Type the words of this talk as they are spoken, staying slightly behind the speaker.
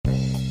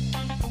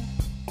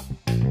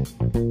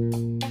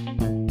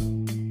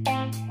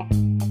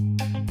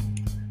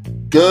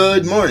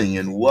Good morning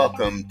and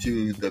welcome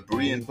to the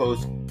Berean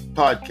Post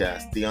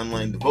podcast, the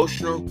online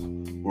devotional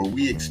where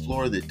we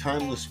explore the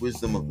timeless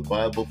wisdom of the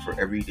Bible for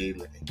everyday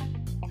living.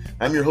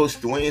 I'm your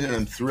host, Dwayne, and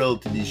I'm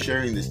thrilled to be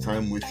sharing this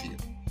time with you.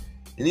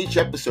 In each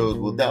episode,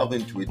 we'll delve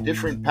into a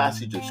different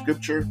passage of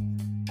Scripture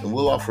and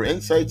we'll offer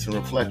insights and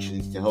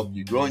reflections to help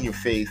you grow in your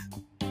faith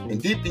and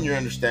deepen your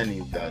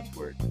understanding of God's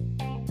Word.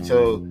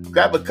 So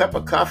grab a cup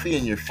of coffee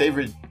and your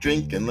favorite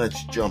drink and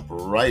let's jump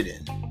right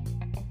in.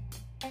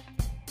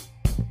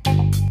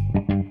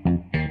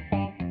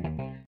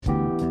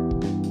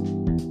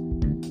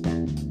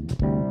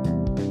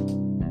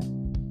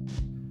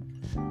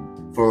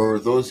 For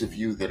those of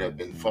you that have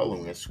been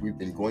following us, we've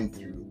been going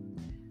through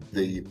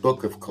the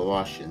book of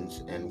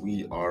Colossians, and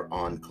we are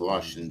on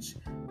Colossians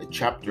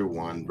chapter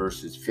 1,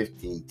 verses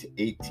 15 to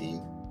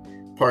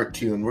 18, part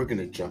 2, and we're going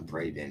to jump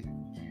right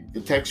in.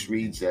 The text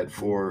reads that,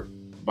 "For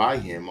by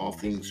him all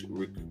things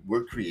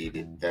were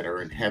created that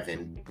are in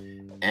heaven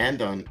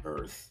and on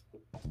earth,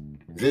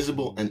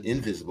 visible and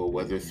invisible,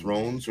 whether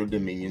thrones or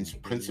dominions,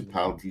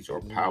 principalities or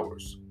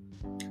powers.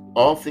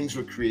 All things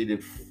were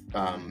created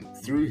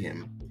through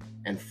him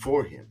and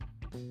for him,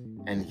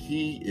 and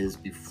he is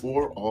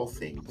before all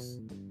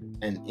things,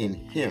 and in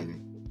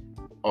him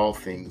all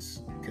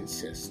things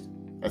consist."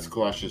 That's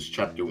Colossians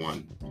chapter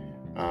 1,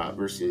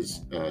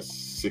 verses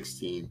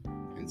 16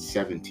 and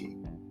 17.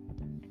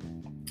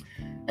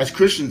 As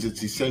Christians,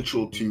 it's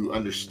essential to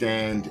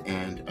understand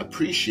and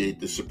appreciate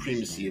the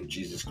supremacy of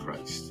Jesus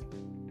Christ.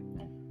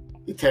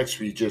 The text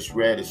we just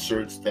read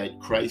asserts that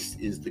Christ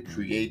is the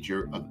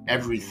creator of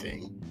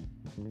everything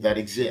that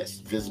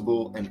exists,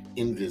 visible and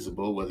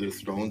invisible, whether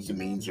thrones,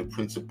 dominions, or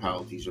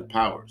principalities or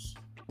powers.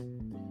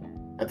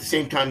 At the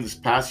same time, this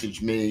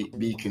passage may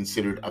be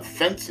considered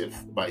offensive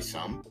by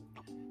some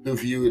who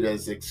view it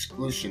as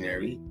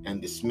exclusionary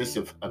and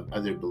dismissive of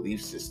other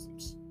belief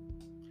systems.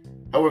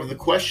 However, the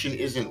question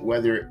isn't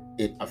whether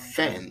it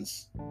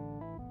offends,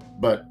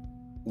 but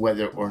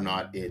whether or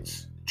not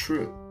it's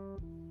true.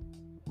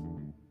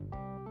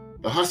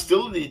 The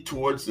hostility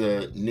towards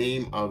the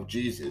name of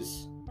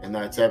Jesus, and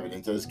that's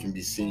evident, as can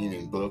be seen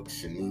in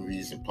books and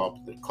movies and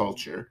popular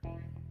culture.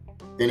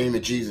 The name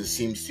of Jesus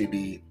seems to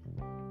be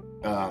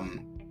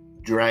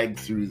dragged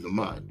through the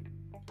mud.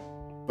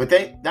 But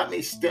that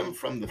may stem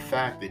from the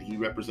fact that he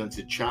represents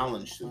a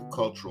challenge to the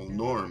cultural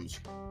norms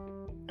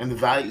and the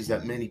values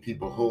that many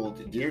people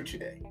hold dear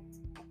today.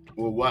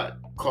 Well, what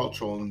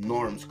cultural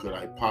norms could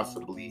I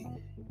possibly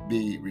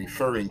be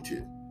referring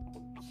to?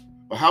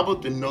 Well, how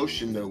about the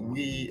notion that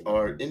we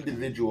are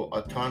individual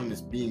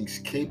autonomous beings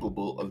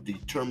capable of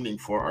determining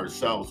for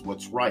ourselves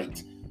what's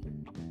right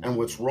and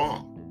what's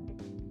wrong?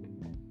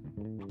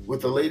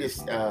 With the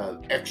latest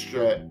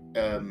extra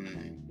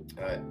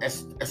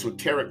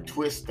esoteric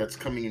twist that's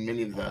coming in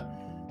many of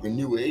the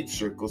New Age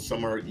circles,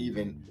 some are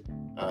even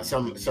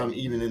some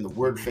even in the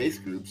word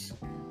faith groups,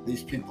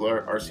 these people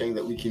are saying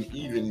that we can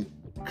even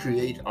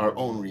create our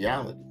own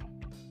reality.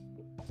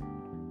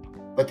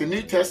 But the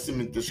New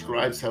Testament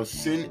describes how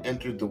sin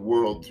entered the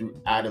world through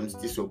Adam's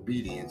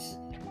disobedience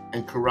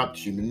and corrupt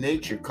human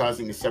nature,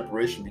 causing a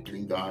separation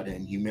between God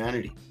and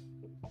humanity.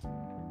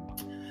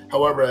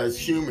 However, as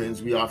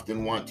humans, we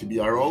often want to be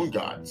our own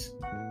gods,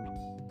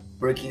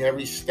 breaking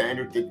every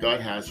standard that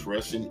God has for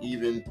us and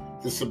even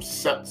the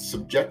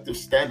subjective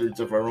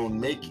standards of our own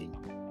making.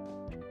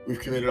 We've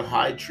committed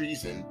high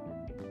treason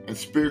and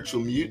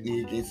spiritual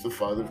mutiny against the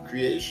Father of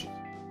creation.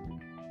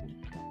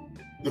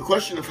 The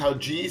question of how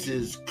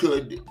Jesus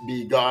could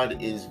be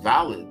God is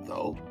valid,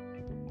 though,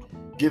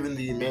 given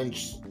the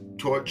immense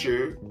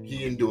torture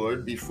he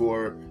endured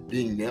before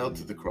being nailed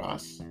to the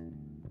cross.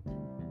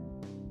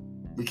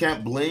 We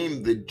can't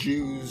blame the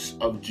Jews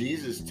of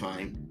Jesus'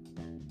 time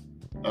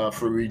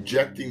for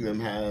rejecting them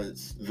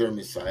as their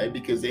Messiah,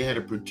 because they had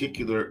a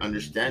particular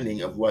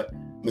understanding of what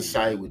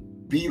Messiah would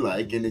be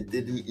like, and it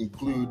didn't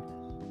include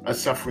a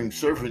suffering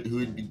servant who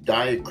would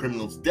die a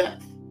criminal's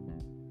death.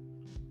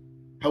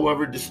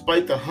 However,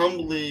 despite the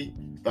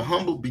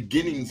humble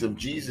beginnings of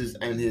Jesus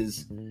and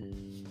his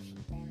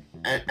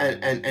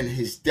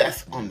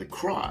death on the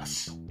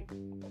cross,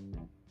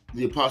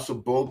 the apostle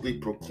boldly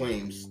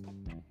proclaims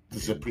the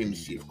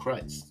supremacy of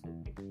Christ.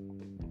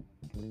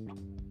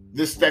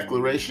 This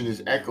declaration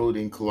is echoed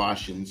in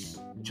Colossians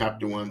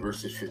chapter 1,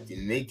 verses 15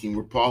 and 18,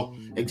 where Paul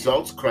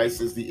exalts Christ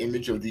as the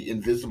image of the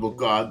invisible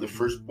God, the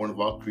firstborn of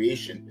all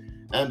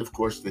creation, and of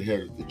course the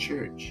head of the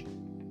church.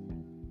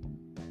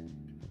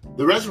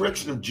 The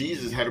resurrection of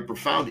Jesus had a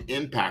profound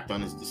impact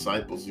on his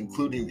disciples,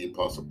 including the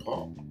Apostle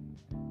Paul.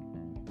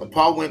 But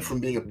Paul went from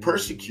being a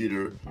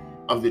persecutor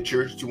of the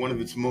church to one of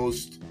its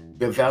most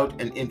devout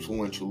and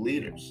influential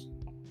leaders.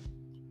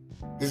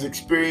 His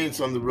experience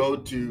on the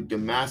road to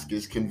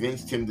Damascus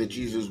convinced him that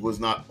Jesus was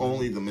not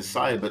only the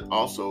Messiah, but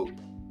also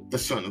the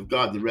Son of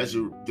God.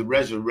 The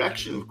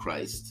resurrection of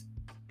Christ,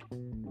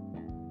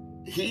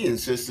 he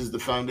insists, is the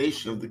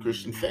foundation of the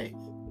Christian faith,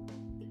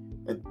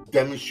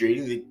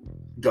 demonstrating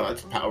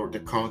God's power to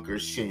conquer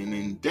sin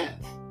and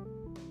death.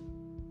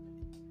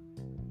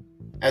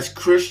 As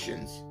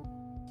Christians,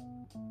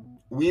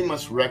 we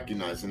must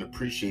recognize and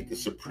appreciate the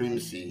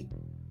supremacy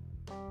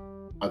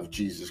of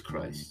Jesus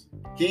Christ.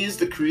 He is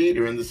the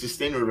creator and the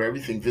sustainer of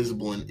everything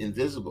visible and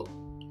invisible.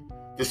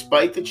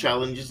 Despite the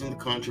challenges and the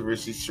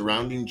controversies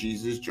surrounding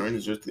Jesus during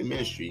his earthly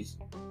ministries,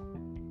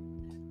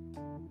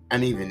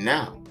 and even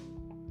now,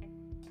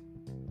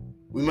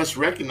 we must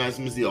recognize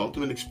him as the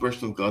ultimate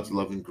expression of God's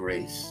love and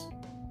grace.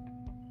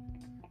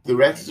 The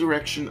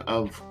resurrection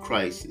of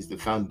Christ is the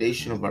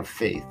foundation of our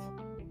faith.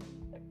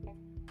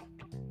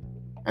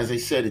 As I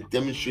said, it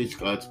demonstrates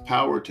God's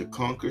power to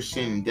conquer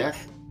sin and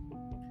death,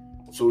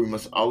 so we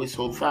must always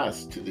hold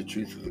fast to the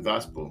truth of the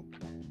gospel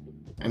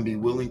and be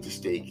willing to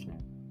stake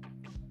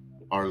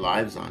our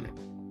lives on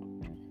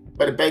it.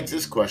 But it begs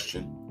this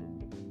question: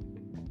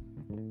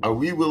 are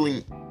we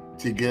willing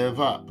to give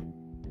up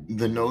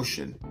the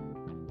notion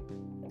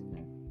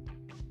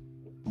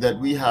that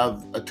we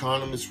have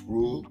autonomous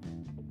rule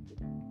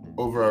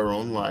over our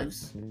own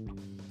lives?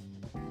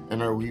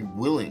 And are we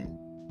willing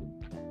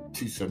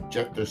to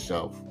subject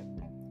ourselves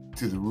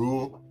to the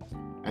rule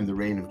and the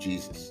reign of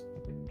Jesus?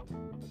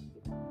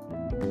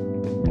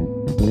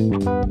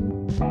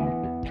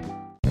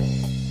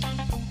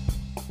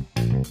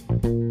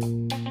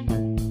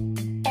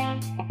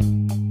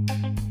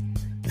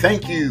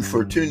 Thank you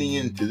for tuning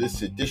in to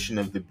this edition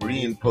of the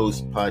Berean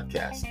Post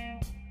podcast.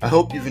 I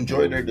hope you've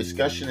enjoyed our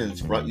discussion and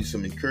it's brought you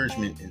some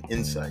encouragement and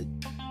insight.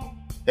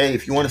 Hey,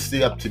 if you want to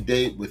stay up to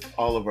date with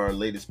all of our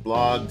latest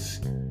blogs,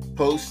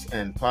 posts,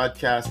 and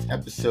podcast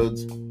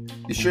episodes,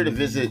 be sure to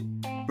visit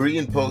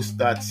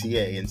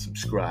bereanpost.ca and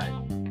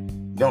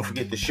subscribe. Don't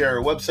forget to share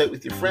our website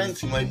with your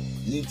friends who might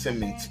need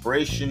some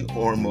inspiration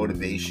or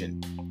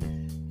motivation.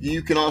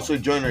 You can also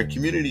join our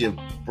community of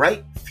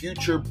Bright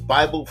Future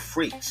Bible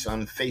Freaks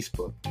on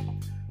Facebook.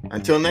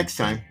 Until next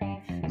time,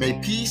 may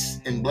peace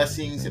and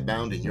blessings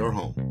abound in your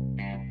home.